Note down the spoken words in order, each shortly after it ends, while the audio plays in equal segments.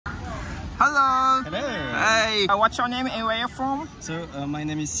Hello. Hello. Hi. What's your name and where you're from? So my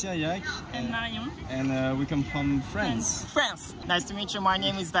name is Cyriac And Marion. and we come from France. France. Nice to meet you. My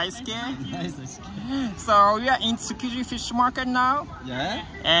name is Daisuke. Nice. So we are in Tsukiji Fish Market now. Yeah.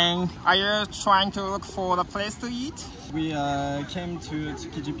 And are you trying to look for the place to eat? We came to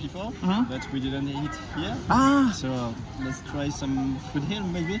Tsukiji before, but we didn't eat here. So let's try some food here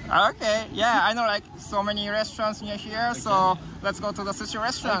maybe. Okay. Yeah, I know like so many restaurants near here. Okay. So let's go to the sushi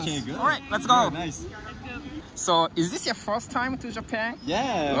restaurant. Okay, good. All right, let's go. Good, nice. So is this your first time to Japan?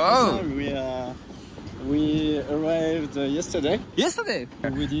 Yeah. Whoa. For sure. We arrived yesterday. Yesterday.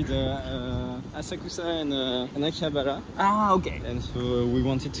 We did Asakusa and Akihabara. Okay. And so we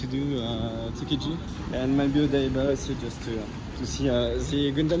wanted to do Tsukiji and maybe Odaiba also just to see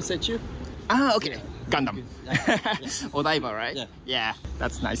the Gundam statue. Okay. Gundam. Odaiba, right? Yeah. Yeah,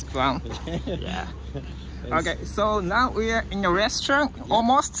 that's nice plan. Yeah. Okay, so now we are in a restaurant,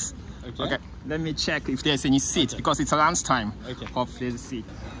 almost. Okay. Let me check if there's any seat because it's lunchtime. Okay. Hopefully there's a seat.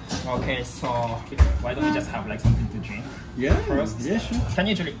 Okay, so why don't we just have like something to drink? Yeah. First. Yeah, sure. Can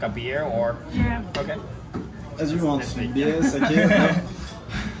you drink a beer or? Yeah. Okay. As you want. Let's wait. Beer, sake.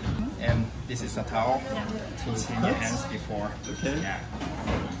 And this is a towel to clean your hands before. Okay. Yeah.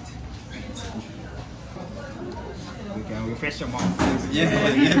 You can refresh your mouth.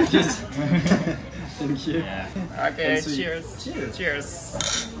 Yeah, please. Thank you. Yeah. Okay, And so cheers. Cheers.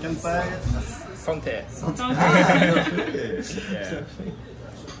 Kanpai. Sante. Yeah.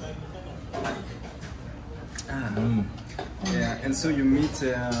 Yeah, and so you meet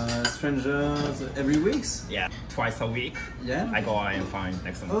strangers every week? Yeah, twice a week. Yeah. I go out and find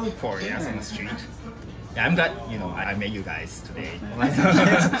like some Okay. foreigners on the street. Yeah, I'm glad I met you guys today.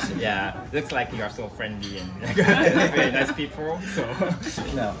 Yeah, looks like you are so friendly and very nice people.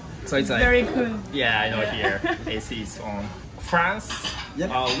 No. So it's like Very cool. yeah, I know here AC is on France. Yep.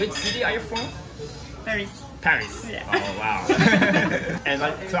 Which city are you from? Paris. Paris. Yeah. Oh wow. And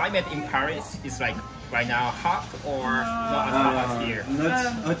like climate in Paris is like right now hot or not as hot as here? Not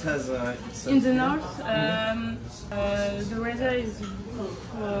hot as it's In the north, the weather is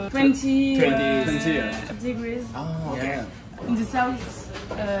 20 degrees. Oh, okay. Yeah. In the south,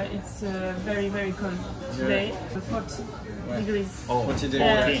 it's very, very cold. Today, 40 degrees. Oh, 40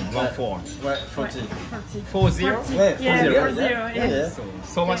 degrees. 14, 1-4. Ouais, 40. 40. 4-0? Ouais, Yeah, 40. 40, yeah.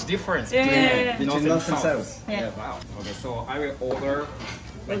 So much difference Yeah. Between north and south. Yeah. Wow. Okay, so I will order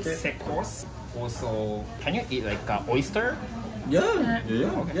like set course. Also, can you eat like oyster? Yeah,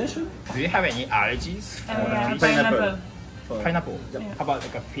 Okay. yeah, sure. Do you have any allergies for the fish? Pineapple. Pineapple. How about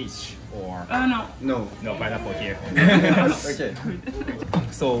like a fish or No. no pineapple here? Okay.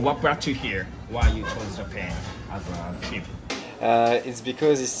 So what brought you here? Why you chose Japan as a trip? It's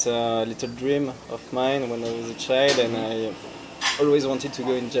because it's a little dream of mine when I was a child, and I always wanted to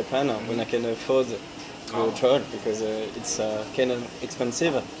go in Japan when I can afford to travel, because it's kind of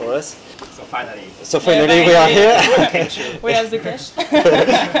expensive for us. So finally we are here. We have the cash. We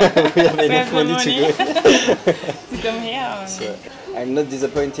have enough the money to go. To come here. So I'm not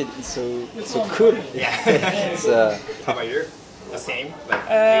disappointed. It's so cool. Yeah. It's, How about you? The same? Like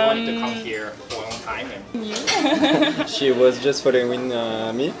you wanted to come here for a long time and she was just following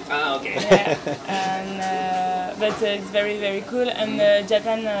me. okay. Yeah. And, but it's very, very cool. And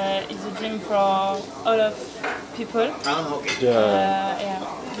Japan is a dream for all of people. Okay. Yeah.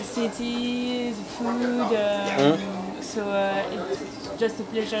 The city, the food. So it's just a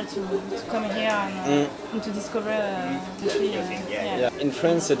pleasure to come here and to discover the country. Yeah. In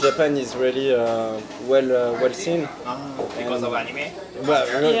France, Japan is really well seen. Because of anime? Well,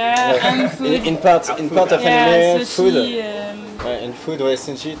 and food. In part of anime, food. Sushi, In food,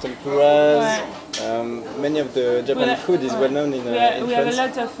 sushi, tempuras. Many of the Japanese food is well known in we have France. a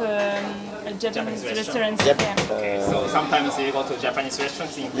lot of Japanese restaurants. Yep. Yeah. So sometimes you go to Japanese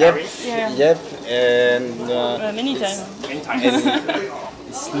restaurants in Yep. Paris? Yeah. Yep. And Many times. Many times.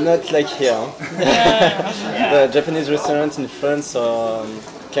 it's not like here. The Japanese restaurants in France are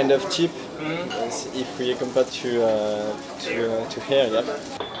kind of cheap if we compare to here. Yep.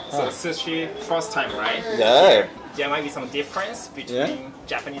 So sushi, first time, right? Yeah. There might be some difference between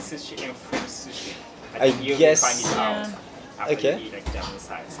Japanese sushi and French sushi. I think you guess. will find it out after Okay. you eat like Japanese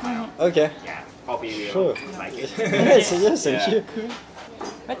style. Okay. Yeah, hope you will Sure. like it. Yes, thank you.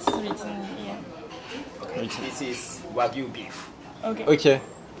 What's written here? Okay, this is Wagyu beef, Okay. Okay.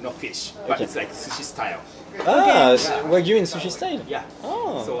 not fish, but Okay. it's like sushi style. Wagyu in sushi style. Yeah.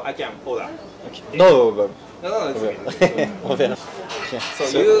 Oh. So I can order. Okay. No, Bob. No, it's okay. On verra. Okay. So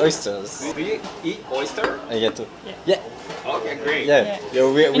So you- oysters. Do you eat oyster? Arigato. Yeah. Okay, great. Yeah.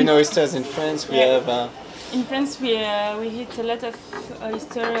 We know oysters in France. We Yeah. have In France, we eat a lot of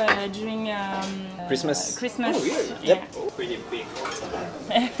oyster during Christmas. Christmas. Oh, really? Yeah. Oh, pretty big.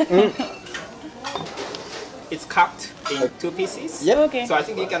 It's cut in 2 pieces. Yep. Okay. So I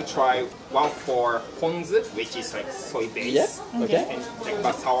think you can try one for ponzu, which is like soy base. Yep. Okay. And like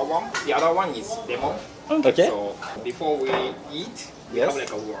the sour one. The other one is lemon. Okay. So before we eat, we Yes. have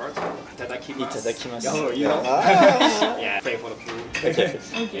like a word. Itadakimasu. Itadakimasu. Oh, you know? Ah. Yeah, pray for the food. Okay.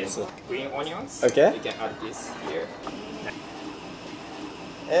 Okay. So green onions. Okay. You can add this here.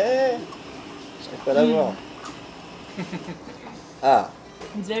 Eh, j'arrive pas à l'avoir. Ah,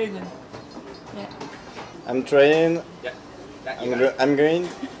 It's very good. Yeah. I'm trying. Yeah. Yeah, you got it. I'm green.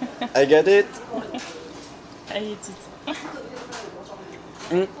 I got it. I eat it.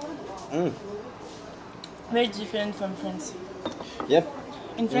 Very different from France. Yep.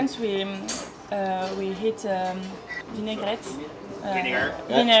 In France, we eat vinaigrette. Vinegar.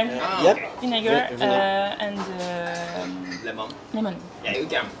 Vinegar. Ah, Yep. okay. Vinegar Vinegar. and Lemon. lemon. Yeah, you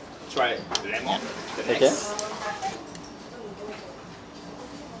can try lemon. The Okay. next.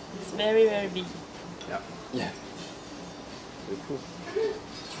 It's very, very big. Yeah. Yeah. C'est fou.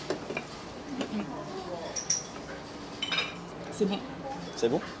 C'est bon. C'est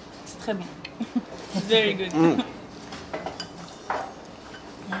bon? C'est très bon. It's very good.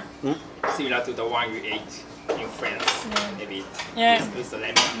 Similar to the one you ate in France. Yeah. Maybe Yeah. with the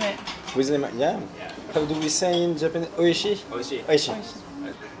lemon. Ouais. With lemon, yeah. Yeah. How do we say in Japanese? Oishi? Oishi. Oishi.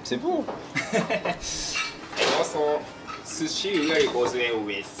 C'est bon. And also, sushi usually goes well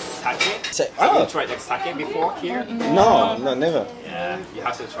with sake. Have Oh. you tried like sake before here? No, no, never. Yeah, you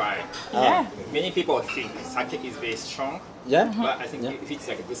have to try. Yeah. Many people think sake is very strong, Yeah? but I think Yeah. if it's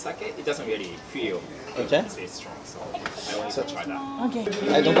like a good sake, it doesn't really feel Okay. it's very strong. So I want you to try that. Okay.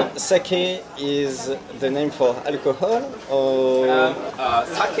 I don't know. Sake is the name for alcohol or.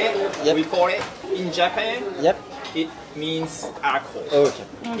 Sake, Yep. we call it in Japan. Yep. It means alcohol. Okay.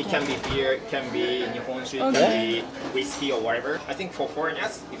 It can be beer, it can be nihonshu, it Okay. can be whiskey or whatever. I think for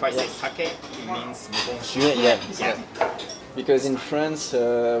foreigners, if I say sake, it means nihonshu. Yeah. Yeah. Because in France,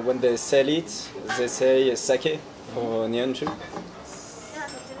 when they sell it, they say sake for nihonshu. では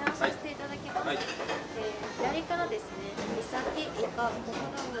そちらをさせていただきます。はい左からですね、三崎イカ、ココ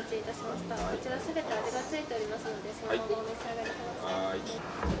ナをお持ちいたしました。こちらすべて味がついておりますので、そのままお召し上がりください。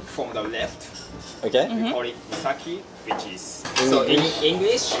 From the left, Okay. we call it sake, which is so in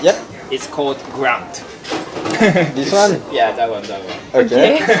English, Yep. it's called grant. This one? Yeah, that one.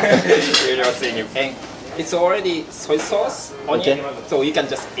 Okay. You're saying it. And it's already soy sauce, onion, Okay. so you can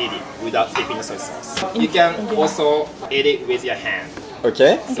just eat it without dipping soy sauce. You can also eat it with your hand.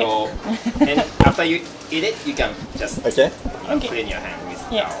 Okay. So, and after you eat it, you can just Okay. put it in your hand with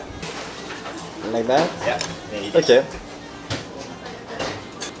Yeah. towel. Like that? Yeah. Then you Okay.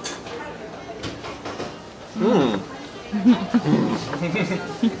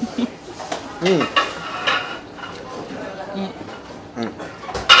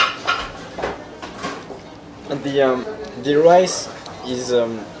 And the rice is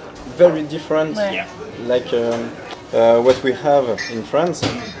very different, Ouais. Yeah. like what we have in France.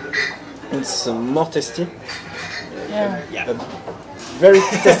 It's more tasty, Yeah. Yeah. very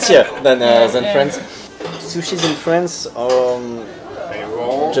tastier than Yeah. France. Sushis in France are Very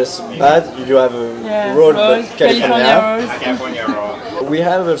raw. just bad. You have a Yeah. roll, Rolls, but California California. rolls. California raw. We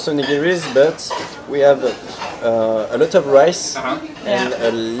have also nigiris, but we have a lot of rice and Yeah.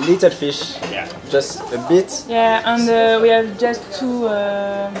 a little fish, Yeah. just a bit. Yeah, and we have just two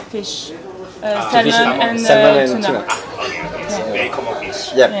fish, salmon, fish, and, salmon and tuna. tuna. Okay. So very common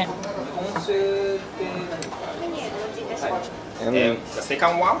fish. Yeah. Yeah. メニューお持ちいたします。 And And the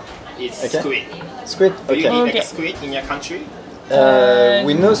second one is Okay. squid. squid. Do you Okay. eat like Okay. a squid in your country?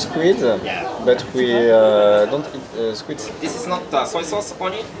 We know squid, Yeah. but we don't eat squid. This is not soy sauce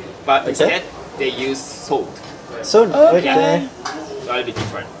on it, but instead they use salt. Salt. Okay. Okay. So a little bit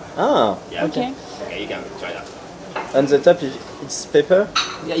different. Ah. Yeah. Okay. Okay, you can try that. On the top, it's pepper.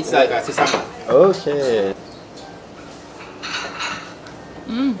 Yeah, it's like a sesame. Okay.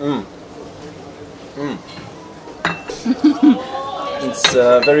 It's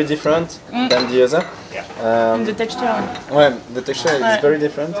very different than the other. Yeah. And the texture. Ouais, the texture is Ouais. very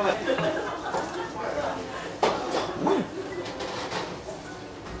different.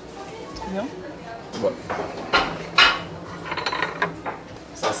 Bien. Well,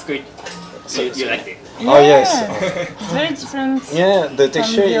 So squid. You like it? Oh, yes. It's very different yeah, the from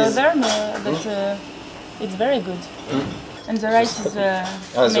texture the is. other, but it's very good. And the rice is Ah,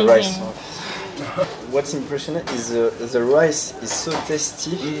 amazing. the rice. What's impressive is the rice is so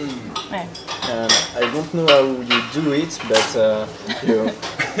tasty. Ouais. I don't know how you do it, but you,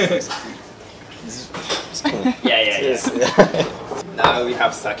 it's c'est con. Yeah. Yeah. Now we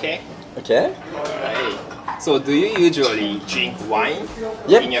have sake. Okay. Right. So do you usually drink wine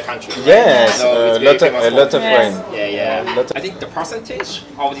Yep. in your country? Yes, No, it's a very lot of famous for- wine. Yeah. Lot of- I think the percentage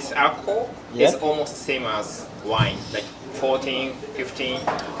of this alcohol Yeah. is almost the same as wine, like 14,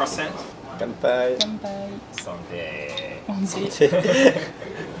 15%. Kanpai. Someday.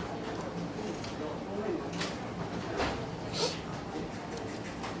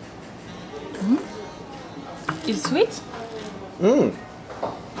 It's sweet.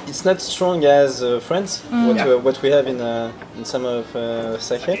 It's not strong as France. Yeah. What we have in some of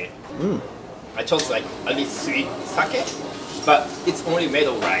sake. Sake. I chose like a little sweet sake, but it's only made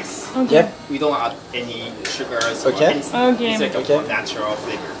of rice. Okay. Yep. We don't add any sugars Okay. or anything. Okay. It's like Okay. a natural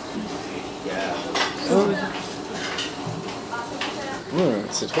flavor. Yeah. Good.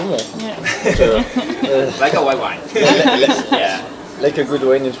 C'est trop bon. Yeah. Like a white wine. Yeah. Like a good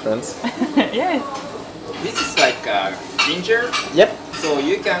wine in France. Yeah. This is like ginger, Yep. so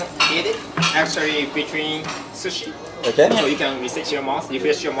you can eat it actually between sushi. Okay. So you can reset your mouth,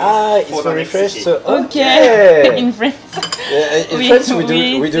 refresh your mouth. Ah, it's for for the next refresh. sushi. So Okay. okay. In France. In France we do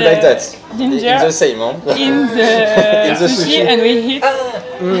eat, like that. ginger It's the same, huh? in the the sushi, sushi. and we hit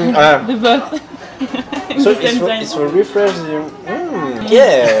the both. At So the same time. it's for refresh.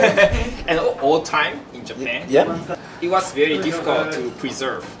 Yeah. And all time in Japan, Yep. it was very difficult to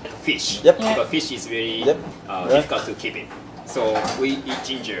preserve fish. Yep. Because fish is very Yep. difficult to keep it. So we eat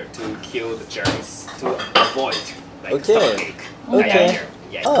ginger to kill the germs to avoid like Okay. stomachache. Okay. diarrhea.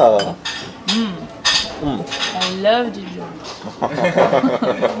 Yeah. Oh. I love ginger.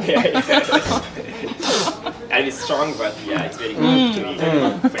 And it's strong, but yeah, it's very good to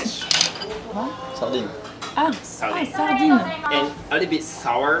eat fresh. Sardine. Sardine. Sardine. And a little bit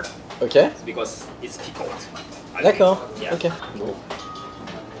sour Okay. because it's pickled. I think. D'accord. Yeah. Okay.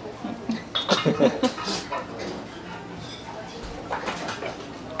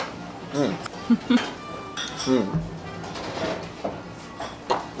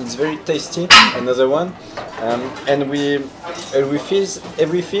 It's very tasty. Another one, and we fish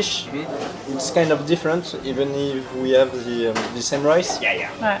every fish. It's kind of different, even if we have the same rice. Yeah.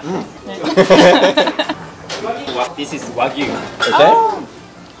 Ouais. This is wagyu. Okay.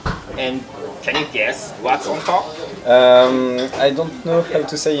 And can you guess what's on top? I don't know how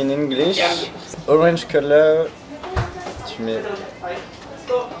to say in English. Yeah. Orange color. Tu mets.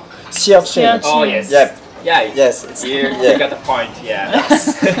 Sea urchin. Oh yes. Yep. Yeah. Yes. It's, You yeah. got the point. Yeah.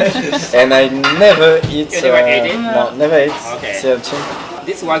 And I never eat. You never ate it? No, never ate Okay. sea urchin.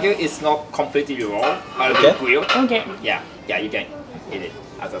 This wagyu is not completely raw. A little Okay. bit grilled. Okay. Yeah. You can eat it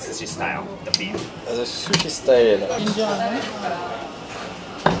as a sushi style. The beef. As a sushi style. Ginger.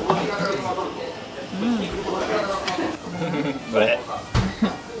 But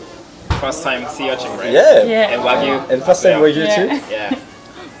first time sea urchin, right? Yeah. Yeah. And wagyu. And first time wagyu Yeah. too. Yeah.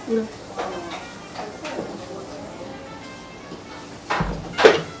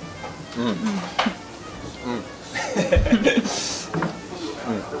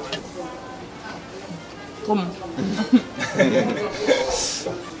 Trop bon.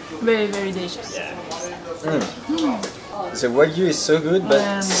 Very, very delicious. Yeah. The wagyu is so good,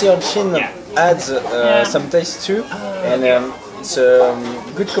 but sea urchin Yeah. adds some taste too, and it's a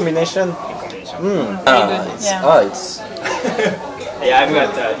good combination. Combination. It's, Yeah. it's Yeah, I've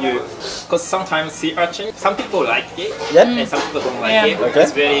got you. Because sometimes sea urchin, some people like it, Yep. and some people don't like Yeah. it. Okay.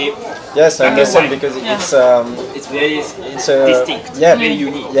 It's very, yes, I understand wine. because Yeah. it's very it's distinct, yeah. very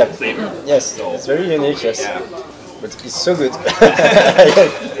unique Yeah. flavor. Yes, So, it's very unique. Yes, Yeah. but it's so good.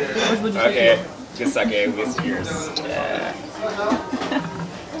 Okay. Just sake with yours. Yeah.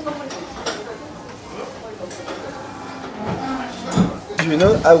 Do you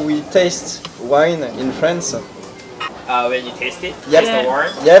know how we taste wine in France? When you taste it, Yep. taste the wine.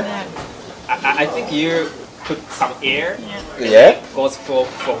 Yep. I think you put some air. Yeah. Goes for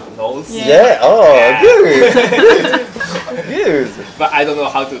nose. Yeah. Yeah. Oh, Yeah. good. Good. But I don't know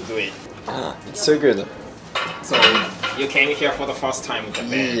how to do it. It's so good. So you came here for the first time in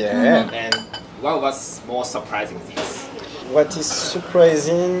Japan. Yeah. And what was more surprising things? What is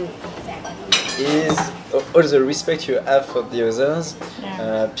surprising is all the respect you have for the others.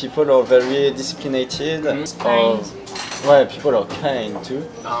 Yeah. People are very disciplined. Kind. Well, people are kind too.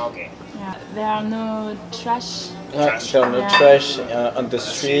 Oh, okay. Yeah. There are no trash. Trash. There are no Yeah. trash on the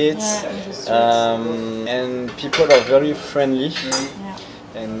streets. Yeah, on the streets. And people are very friendly.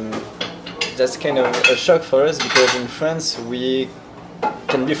 Yeah. And that's kind of a shock for us because in France we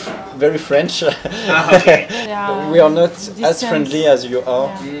can be very French. Okay. They are We are not as distant. friendly as you are.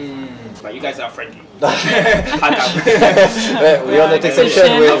 Yeah. But you guys are friendly. We are not exception.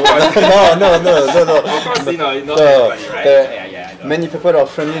 No. Of course, you know, not everybody, right? Yeah, I know. Many people are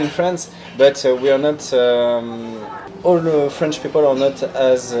friendly in France, but we are not. All French people are not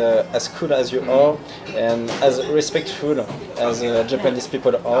as cool as you are, and as respectful as Japanese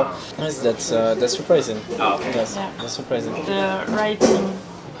people are. Yes, that's surprising. Oh, okay. Yes, Yeah. that's surprising. The writing.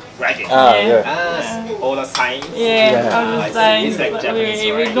 Writing. All the signs. Yeah, all the I see. signs. It's like Japanese,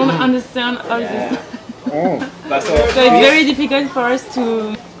 We right? don't understand all this. But So it's very difficult for us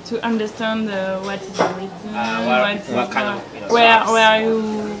to understand what is written, what kind of, you know, where shops.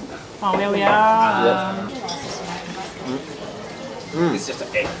 where we are. It's just an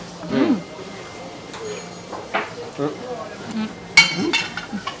egg.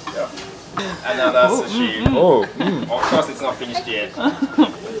 Another sushi. Of course, it's not finished yet.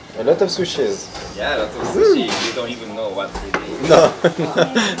 A lot of sushis. Yeah, lots of sushi. You don't even know what it is. No.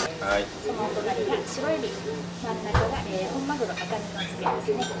 はい。白エビ、真ん中が本マグロ赤身の漬けで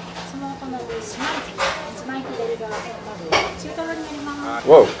すね。その隣に島一枚フレルが本マグロ中トロになります。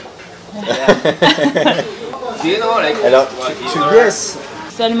 Wow. Do you know like Alors, what tu these are? guesses.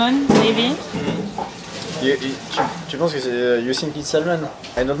 Salmon, maybe. Tu penses que c'est you think it's salmon?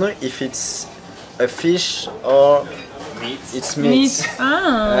 I don't know if it's a fish or Meat. it's meat.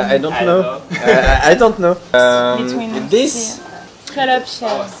 Ah. I don't know. I don't know. Between This scallop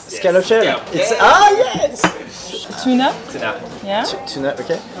shell. scallop shell. Yeah. It's yes. Tuna. Tuna. Yeah. Tuna.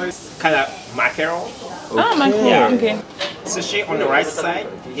 Okay. Kind of mackerel. Ah, mackerel. Yeah. Okay. Sushi on the right side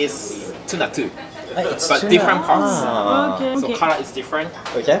is tuna too, It's but tuna. different parts. Okay. So Okay. color is different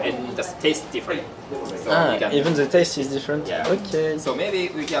Okay. and the taste different. So you can, Even the taste is different. Yeah. Okay. So maybe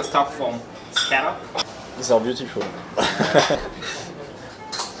we can start from scallop These are beautiful.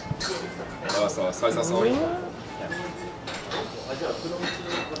 and also soy sauce oil.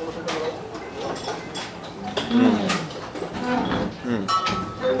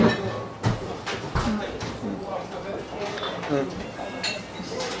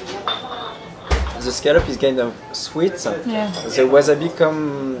 The scallop is kind of sweet. Yeah. The wasabi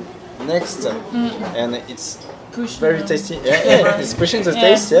come next, and it's Push. very tasty. Yeah, it's pushing the Yeah.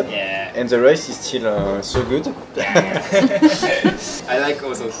 taste. Yep. Yeah. And the rice is still so good. I like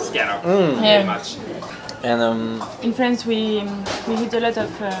also scallop Yeah. very much. And In France, we eat a lot of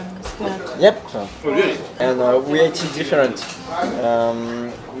scallop. yep. Oh really? And we eat it different.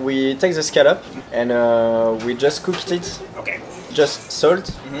 We take the scallop and we just cooked it. Okay. Just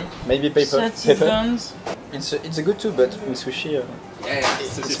salt, maybe pepper. Buns. It's a good too, but in sushi, Yeah,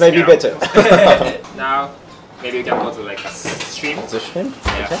 it's maybe better. Now maybe we can go to like a shrimp. The shrimp.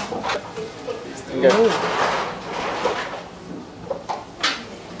 Yeah. Okay. Okay.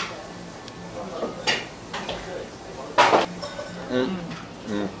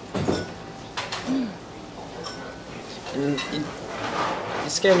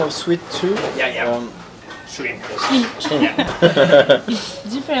 It's kind of sweet too. Yeah. Shrimp. Shrimp. It's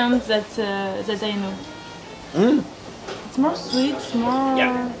different that I know. It's more sweet, more.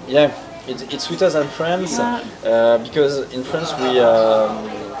 Yeah. Yeah, it's sweeter than France because in France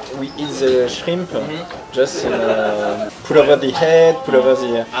we eat the shrimp just put over the head, put over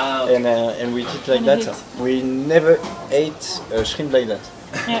the and we eat it like And that. eat. We never ate shrimp like that.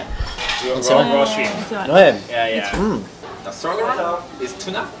 Yeah. Raw shrimp. C'est vrai. Ouais. Yeah. The third one is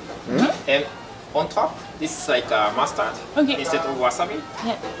tuna, and on top this is like mustard Okay. instead of wasabi.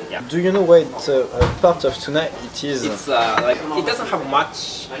 Yeah. Do you know why it's part of tuna it is? It's like it doesn't have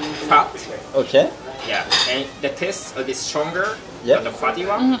much fat. Okay. Yeah, and the taste is stronger Yeah. than the fatty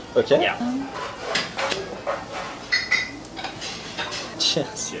one. Okay. Yeah.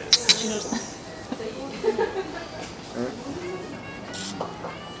 Cheers. Cheers.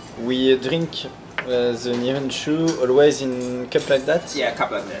 We drink the Nihonshu always in cup like that? Yeah, a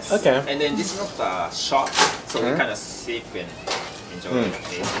couple of this. Okay. And then this is not short, so we kind of sip and enjoy the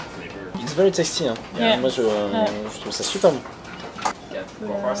taste and flavor. It's very tasty. Hein. Yeah. Moi je trouve ça super bon. Yeah,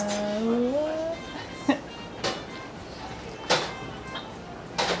 go first.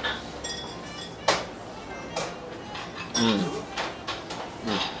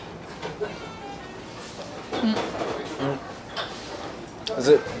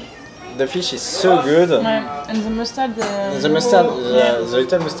 The fish is so good. Ouais. And the mustard. The mustard, the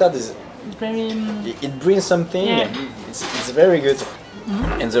little mustard is very. it brings something. Yeah. It's very good,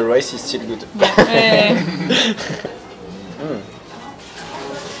 and the rice is still good.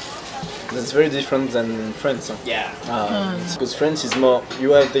 That's very different than France. Huh? Yeah. Because France is more.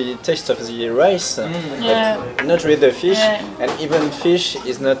 You have the taste of the rice, Yeah. but not really the fish, Yeah. and even fish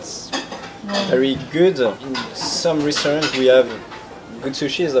is not very good. In some restaurants we have good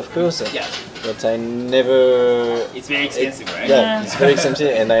sushis, of course. Yeah. but I never. It's very expensive, right? Yeah, it's very expensive,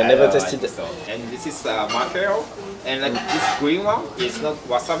 and I never tasted. So. And this is mackerel, and like this green one is not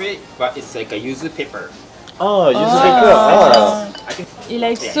wasabi, but it's like a yuzu pepper. Oh, yuzu pepper. Oh. I think He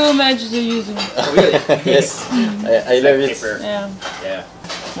likes so much the yuzu. oh, really? Yes, I love it. Pepper. Yeah. Yeah.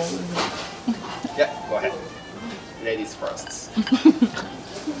 Yeah, go ahead. Ladies first.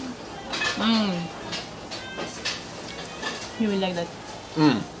 You will like that.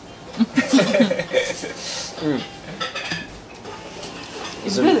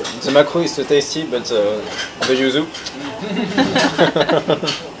 It's good. The macro is so tasty, but the yuzu.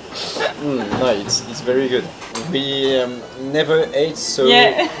 No, it's very good. We never ate so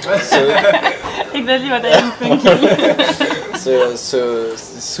Yeah. Exactly what I am thinking. so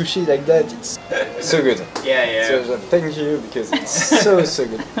sushi like that. It's so good. Yeah, yeah. So thank you because it's so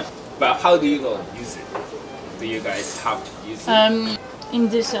good. But how do you know yuzu? Do you guys have yuzu? In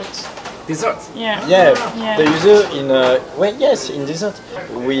dessert. Dessert? Yeah. Yeah, Yeah. the yuzu in well, yes, in dessert.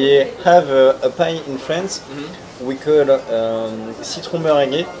 We have a pie in France. We call citron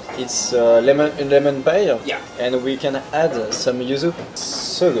meringue. It's lemon pie. Yeah. And we can add some yuzu.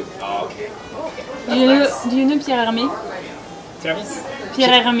 So good. Oh, okay. Do you know Pierre Hermé? Tiramisu?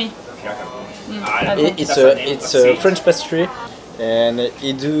 Pierre Hermé. It's a French pastry, and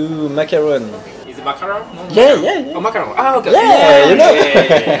it do macaron. Is it macaron? No, Yeah, macaron. yeah, yeah. Oh, macaron. Ah, okay. Yeah, you know.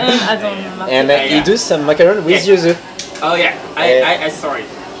 Attends, And Yeah. it do some macaron with Yeah. yuzu. Oh, yeah. I saw it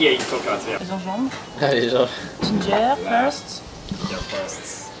here in Tokyo as well. gingembre. Allez, genre. Ginger first. Your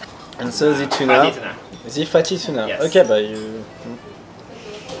first. And so the tuna. Fatty tuna. The fatty tuna. Yes. Okay, but you.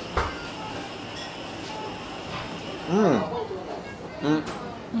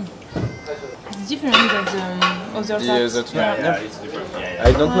 It's different than the other The types. other tuna. Yeah, Yeah. it's different. Yeah, yeah.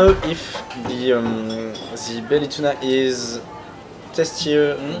 I don't know if the belly tuna is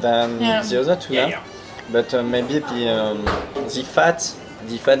tastier than Yeah. the other tuna, Yeah. but maybe the fat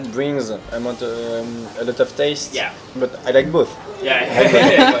brings a lot of taste. Yeah. But I like both. Yeah.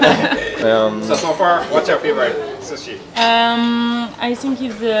 So far, what's your favorite sushi? I think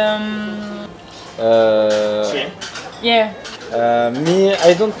it's Shrimp? yeah. Me,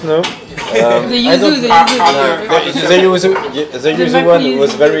 I don't know. The I don't- yuzu, The yuzu one macro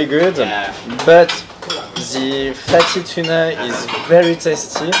was yuzu. very good, Yeah. but the fatty tuna is very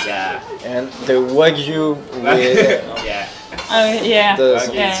tasty, Yeah. and the wagyu with Yeah. Yeah. the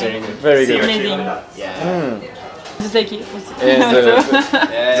Yeah. it's very good. Amazing. Yeah. The sake also. And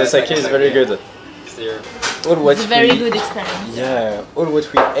Yeah, the sake is very good. Still. All what It's a very we good experience. yeah, all what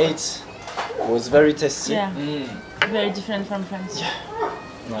we ate was very tasty. Yeah. Very different from France.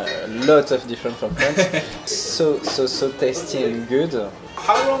 A lot of different from France. so tasty and good.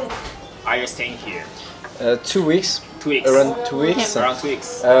 How long are you staying here? 2 weeks. 2 weeks. Around 2 weeks. Around 2 weeks.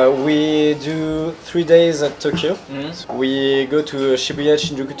 We do 3 days at Tokyo. We go to Shibuya,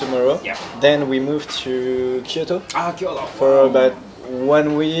 Shinjuku tomorrow. Yeah. Then we move to Kyoto Kyoto. for about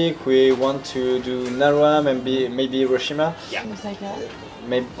 1 week. We want to do Nara, maybe Hiroshima, Yeah. Osaka.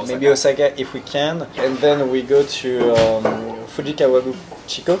 maybe Osaka if we can. And then we go to Fujikawa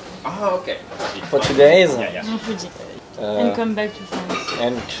Chico Okay. for 2 days. Yeah, yeah. No Fuji. And come back to France.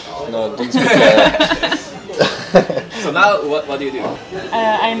 And no, don't speak. So now, what do you do?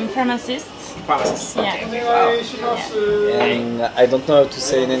 I'm pharmacist. Pharmacist. Yeah. Okay. Wow. And I don't know how to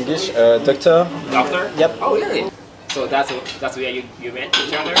say in English. Doctor. Doctor? Yep. Oh, really? So that's where you met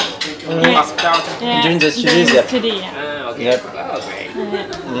each other? Yeah. Hospitality? Yeah. During the studies, yeah. study, yeah. Okay. Yep. Oh, great.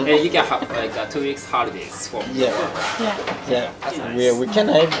 And you can have like 2 weeks holidays for Yeah. Yeah. Yeah, we can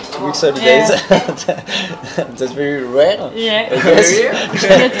have 2 weeks holidays. That's very rare. Yeah. I guess. It's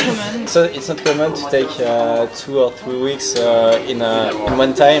not common. So it's not common to take 2 or 3 weeks in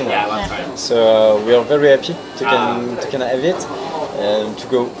one time. Yeah, one time. So we are very happy to can have it, to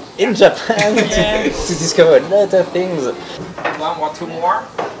go in Japan to discover a lot of things. 1 or 2 more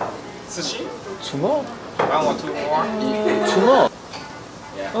sushi? 2 more? 1 or 2 more? 2 more?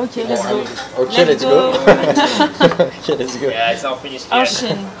 Okay, let's go. Okay, let's go. Okay, let's go. Yeah, it's all finished yet.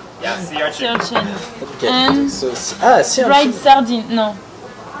 Archin. Yeah, sea urchin. Archin. Okay. And So see, fried sardine. No.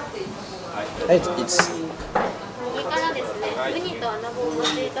 it's これからですね、ウニとアナゴをお持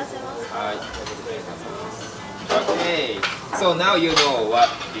ちいたします。Okay, so now you know what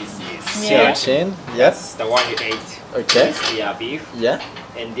this is. sea urchin. Yes. The one you ate Okay. is the beef. Yeah.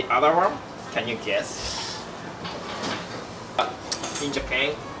 And the other one, can you guess? In Japan,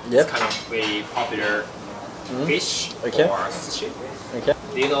 Yep. it's kind of very popular fish Okay. or sushi. Okay.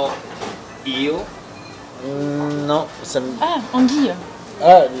 Do you know eel? Non, ça me... Ah, anguille.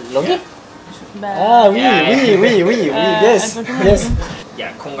 Ah, l'anglais. Bah, Ah oui, Yeah. oui, yes, attends, comment yes.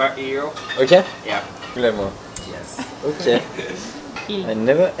 Yeah, Conga eel. Okay. Yeah. Glamour. Yes. Okay. I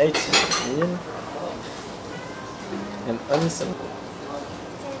never ate eel. And onsen.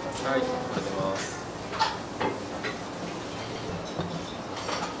 はい、ありがとうございます。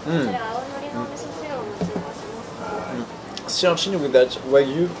それは青のりの味噌汁をお持ちいたします。 Sriracha with that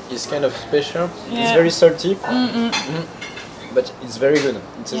wagyu is kind of special. It's Yeah. very salty, but it's very good. It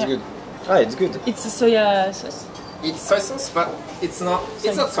tastes Yeah. good. Ah, it's good. It's a soya sauce. It's soy sauce, but it's not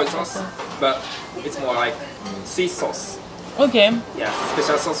soy sauce, but it's more like sea sauce. Okay. Yeah,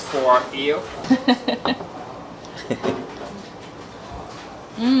 special sauce for eel.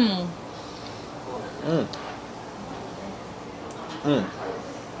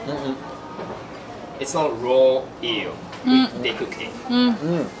 It's not raw eel. They cook it.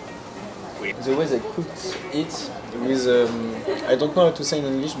 The way they cooked it with, I don't know how to say in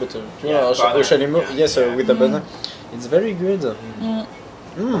English, but Yeah, butter. au chalumeau, Yeah. yes, with the banana. It's very good.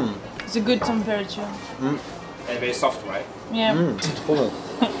 It's a good temperature. And very soft, right? Yeah. C'est trop bon.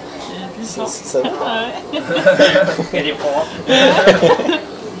 Ça. Ça va. Get it raw.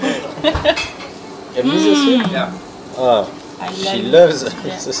 And this also? Yeah. Ah, I she like loves it.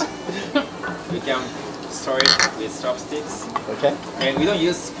 this. We can stir it with chopsticks. Okay, And we don't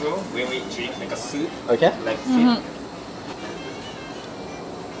use spoon when we drink like a soup, okay. like soup.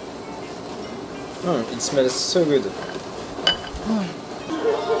 It smells so good.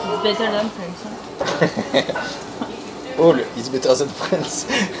 It's better than French. Huh? All is better than France.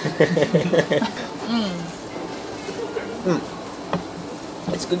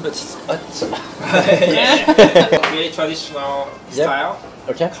 It's good, but it's hot. Very traditional Yep. style.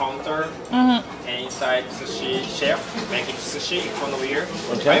 Okay. Counter and inside sushi chef making sushi in front of you.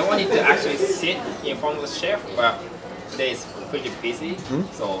 Okay. I wanted to actually sit in front of the chef, but today is pretty busy.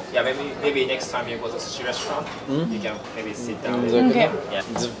 So yeah, maybe next time you go to sushi restaurant, you can maybe sit down. Okay. Yeah.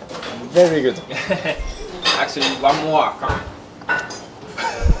 It's very good. Actually, one more. Come.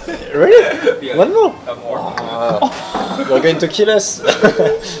 Really? Yeah, One more? One more. You're going to kill us.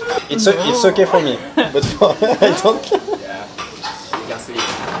 It's okay for me, but for I don't. Yeah. You can sleep.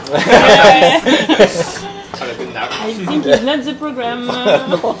 Have a good nap. I think it's not the program.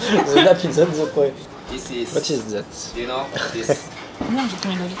 No, the nap is not the point. This is. What is that? Do you know this? Non, j'ai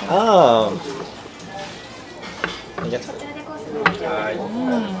trouvé logique. Ah. Regarde. こちらでコースのお料理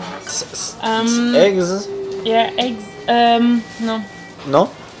It's eggs? Yeah, eggs. No. No?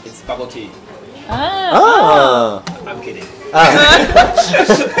 It's bubble tea. Ah. Ah. I'm kidding.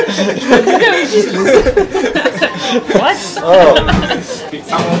 What? Oh.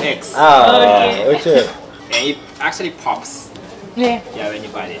 Salmon eggs. Ah. Okay. Okay. And it actually pops. Yeah. Yeah, when you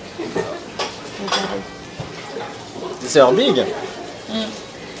bite it. They are big.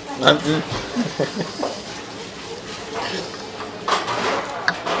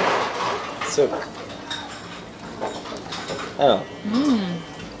 So. Alors.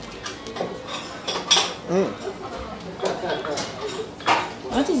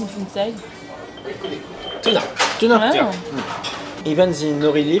 What is it inside? Tuna. Tuna. Wow. Even the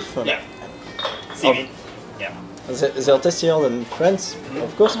nori leaf. Yeah. Seaweed. Yeah. They are tastier than France,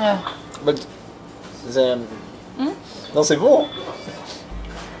 of course. Yeah. But the. Non, c'est bon.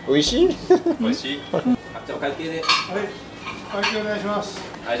 Oishi. 美味しい。あ、じゃあお会計で。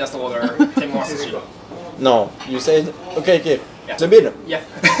I just order 10 more sushi. No, you said okay, okay. Yeah. The bill. Yeah.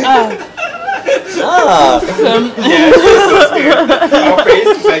 Ah. Ah. Yeah, it's so scared. Our face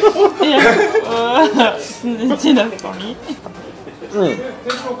is like. Yeah. It's enough for me.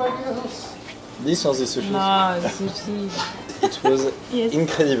 This was the sushi. No, the sushi. It was Yes.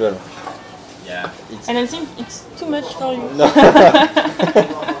 incredible. Yeah. And I think it's too much for you. No.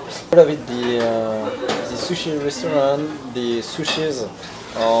 All of it, the sushi restaurant, the sushis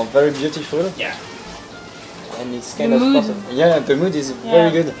are very beautiful, Yeah. and it's kind The of mood. perfect. Yeah, the mood is Yeah.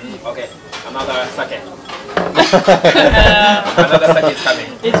 very good. Okay. Another sake. Another sake is coming.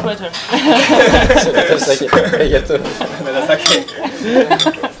 It's water. So that's like arigato. Another sake.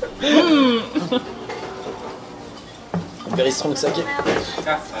 Very strong sake.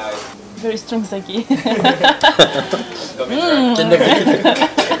 Very strong sake. Go make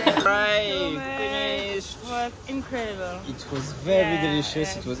Right. Finish. Was incredible. It was very Yeah,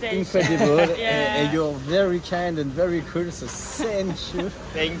 delicious. It was thank incredible, Yeah. and you're very kind and very cool. So thank you.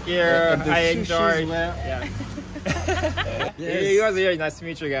 Thank you. And the I sushis enjoyed. were- Yeah. Yes. It was really nice to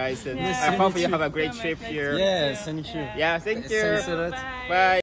meet you guys. And Yeah. I hope you Nice to have a meet great you. trip So much here. nice to Yes, thank you. Yeah, thank you. Thanks a lot. Bye.